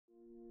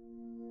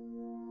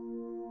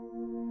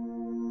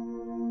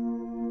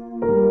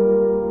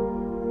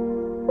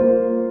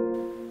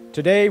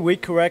Today, we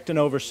correct an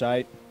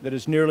oversight that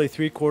is nearly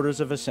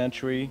 3/4 of a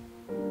century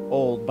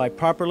old by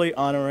properly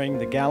honoring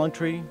the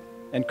gallantry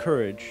and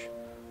courage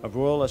of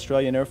Royal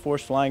Australian Air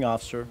Force Flying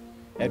Officer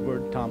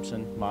Edward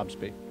Thompson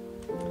Mobsby,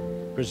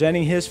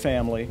 presenting his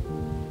family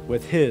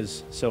with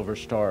his Silver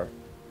Star.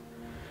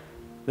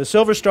 The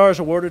Silver Star is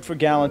awarded for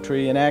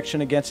gallantry in action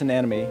against an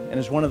enemy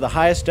and is one of the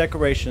highest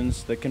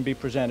decorations that can be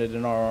presented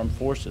in our armed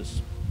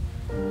forces.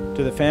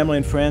 To the family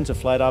and friends of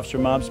Flight Officer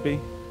Mobsby,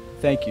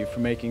 thank you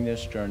for making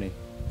this journey.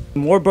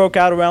 When war broke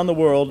out around the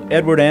world,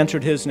 Edward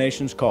answered his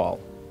nation's call,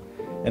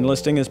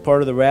 enlisting as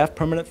part of the RAF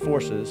Permanent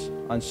Forces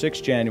on 6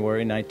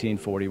 January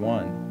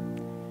 1941.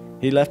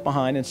 He left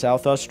behind in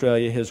South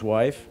Australia his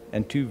wife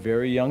and 2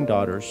 very young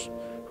daughters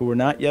who were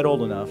not yet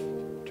old enough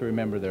to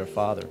remember their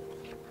father.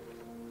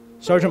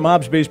 Sergeant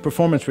Mobsby's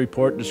performance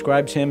report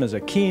describes him as a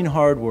keen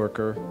hard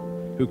worker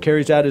who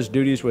carries out his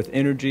duties with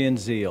energy and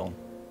zeal,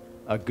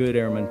 a good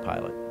airman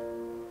pilot.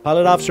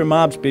 Pilot Officer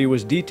Mobsby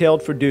was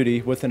detailed for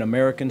duty with an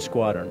American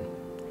squadron.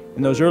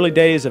 In those early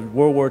days of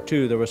World War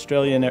II, the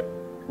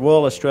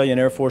Royal Australian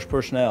Air Force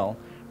personnel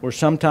were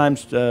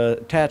sometimes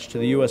attached to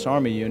the U.S.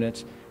 Army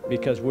units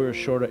because we were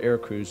short of air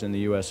crews in the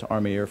U.S.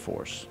 Army Air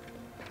Force.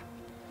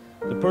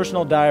 The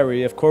personal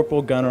diary of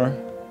Corporal Gunner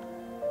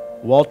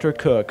Walter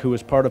Cook, who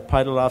was part of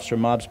Pilot Officer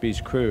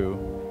Mobsby's crew,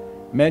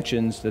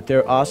 mentions that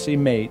their Aussie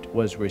mate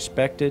was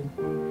respected,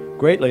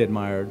 greatly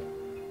admired,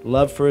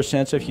 loved for his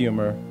sense of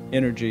humor,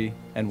 energy,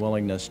 and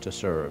willingness to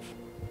serve.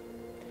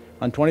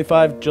 On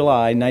 25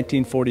 July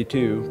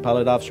 1942,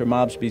 Pilot Officer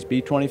Mobsby's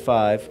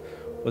B-25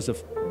 was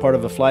part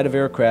of a flight of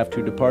aircraft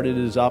who departed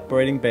his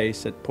operating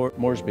base at Port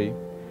Moresby,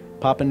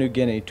 Papua New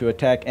Guinea, to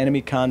attack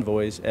enemy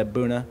convoys at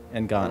Buna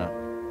and Ghana.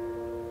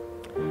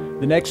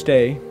 The next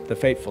day, the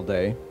fateful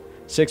day,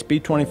 6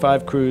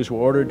 B-25 crews were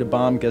ordered to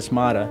bomb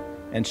Gasmata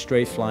and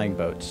strafe flying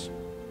boats.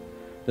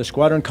 The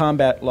squadron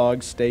combat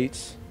log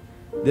states,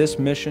 "This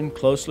mission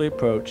closely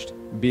approached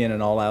being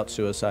an all-out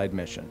suicide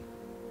mission,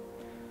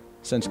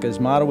 since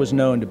Gasmata was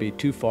known to be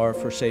too far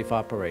for safe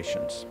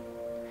operations.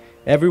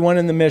 Everyone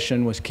in the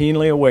mission was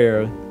keenly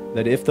aware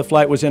that if the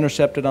flight was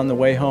intercepted on the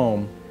way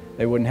home,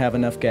 they wouldn't have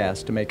enough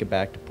gas to make it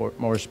back to Port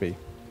Moresby.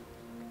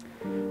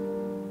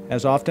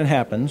 As often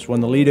happens, when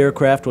the lead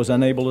aircraft was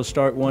unable to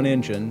start one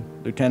engine,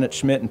 Lieutenant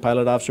Schmidt and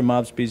Pilot Officer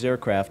Mobsby's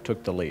aircraft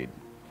took the lead.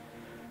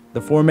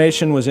 The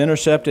formation was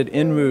intercepted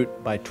en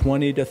route by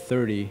 20 to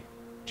 30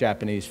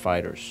 Japanese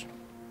fighters."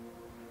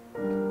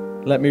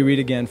 Let me read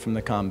again from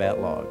the combat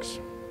logs.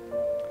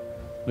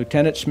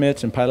 Lieutenant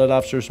Schmidt's and Pilot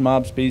Officer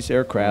Mobsby's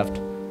aircraft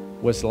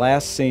was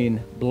last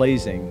seen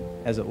blazing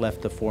as it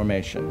left the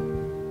formation.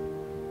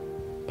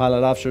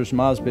 Pilot Officer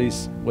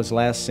Mobsby's was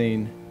last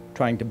seen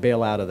trying to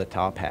bail out of the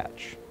top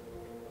hatch.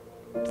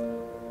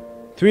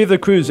 3 of the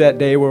crews that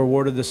day were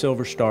awarded the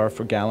Silver Star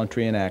for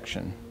gallantry in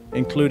action,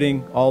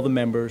 including all the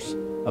members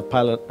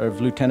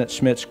of Lieutenant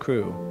Schmidt's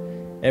crew,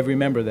 every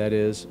member that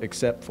is,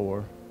 except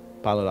for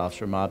Pilot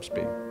Officer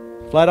Mobsby.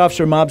 Flight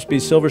Officer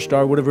Mobsby's Silver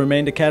Star would have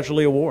remained a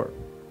casualty of war,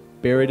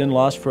 buried and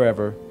lost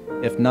forever,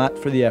 if not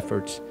for the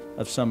efforts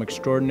of some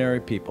extraordinary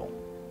people,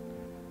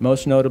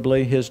 most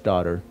notably his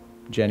daughter,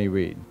 Jenny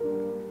Reed.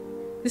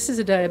 This is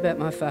a day about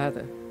my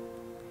father.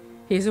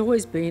 He has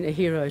always been a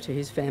hero to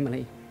his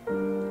family.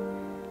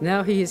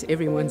 Now he is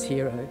everyone's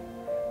hero,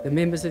 the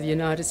members of the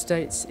United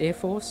States Air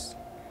Force,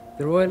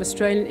 the Royal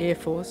Australian Air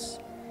Force,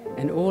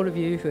 and all of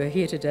you who are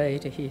here today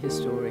to hear his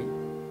story.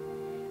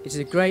 It is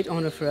a great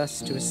honour for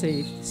us to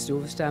receive the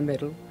Silver Star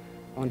Medal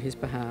on his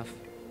behalf.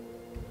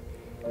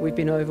 We've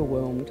been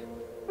overwhelmed.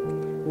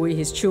 We,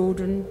 his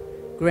children,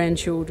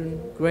 grandchildren,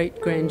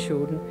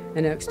 great-grandchildren,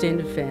 and our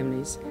extended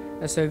families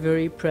are so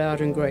very proud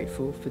and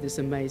grateful for this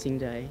amazing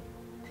day.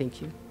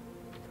 Thank you.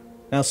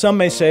 Now, some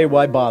may say,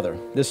 why bother?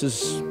 This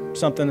is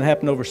something that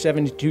happened over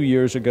 72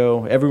 years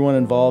ago. Everyone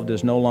involved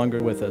is no longer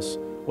with us.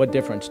 What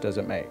difference does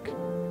it make?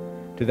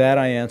 To that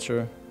I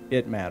answer,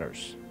 it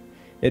matters.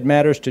 It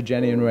matters to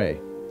Jenny and Rae,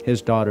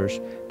 his daughters,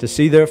 to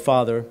see their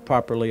father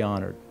properly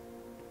honored.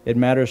 It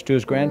matters to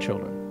his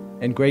grandchildren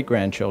and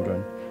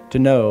great-grandchildren to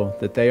know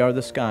that they are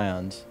the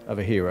scions of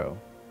a hero.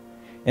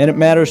 And it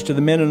matters to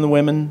the men and the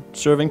women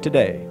serving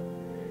today.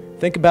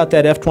 Think about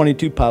that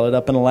F-22 pilot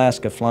up in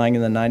Alaska flying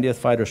in the 90th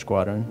Fighter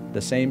Squadron,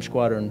 the same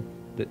squadron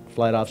that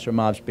Flight Officer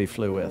Mobsby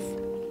flew with.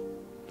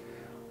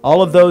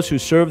 All of those who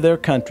serve their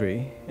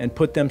country and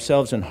put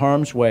themselves in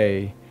harm's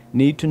way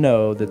need to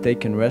know that they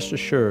can rest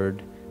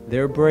assured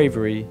their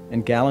bravery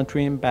and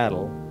gallantry in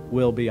battle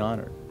will be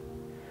honored.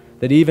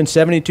 That even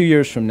 72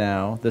 years from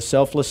now, the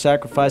selfless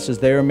sacrifices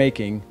they are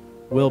making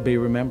will be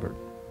remembered.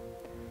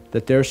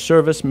 That their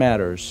service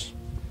matters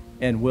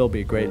and will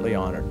be greatly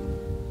honored.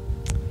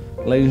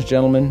 Ladies and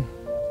gentlemen,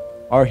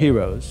 our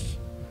heroes,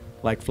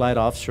 like Flight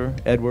Officer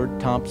Edward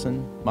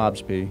Thompson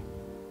Mobsby,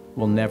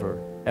 will never,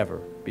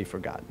 ever be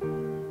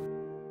forgotten.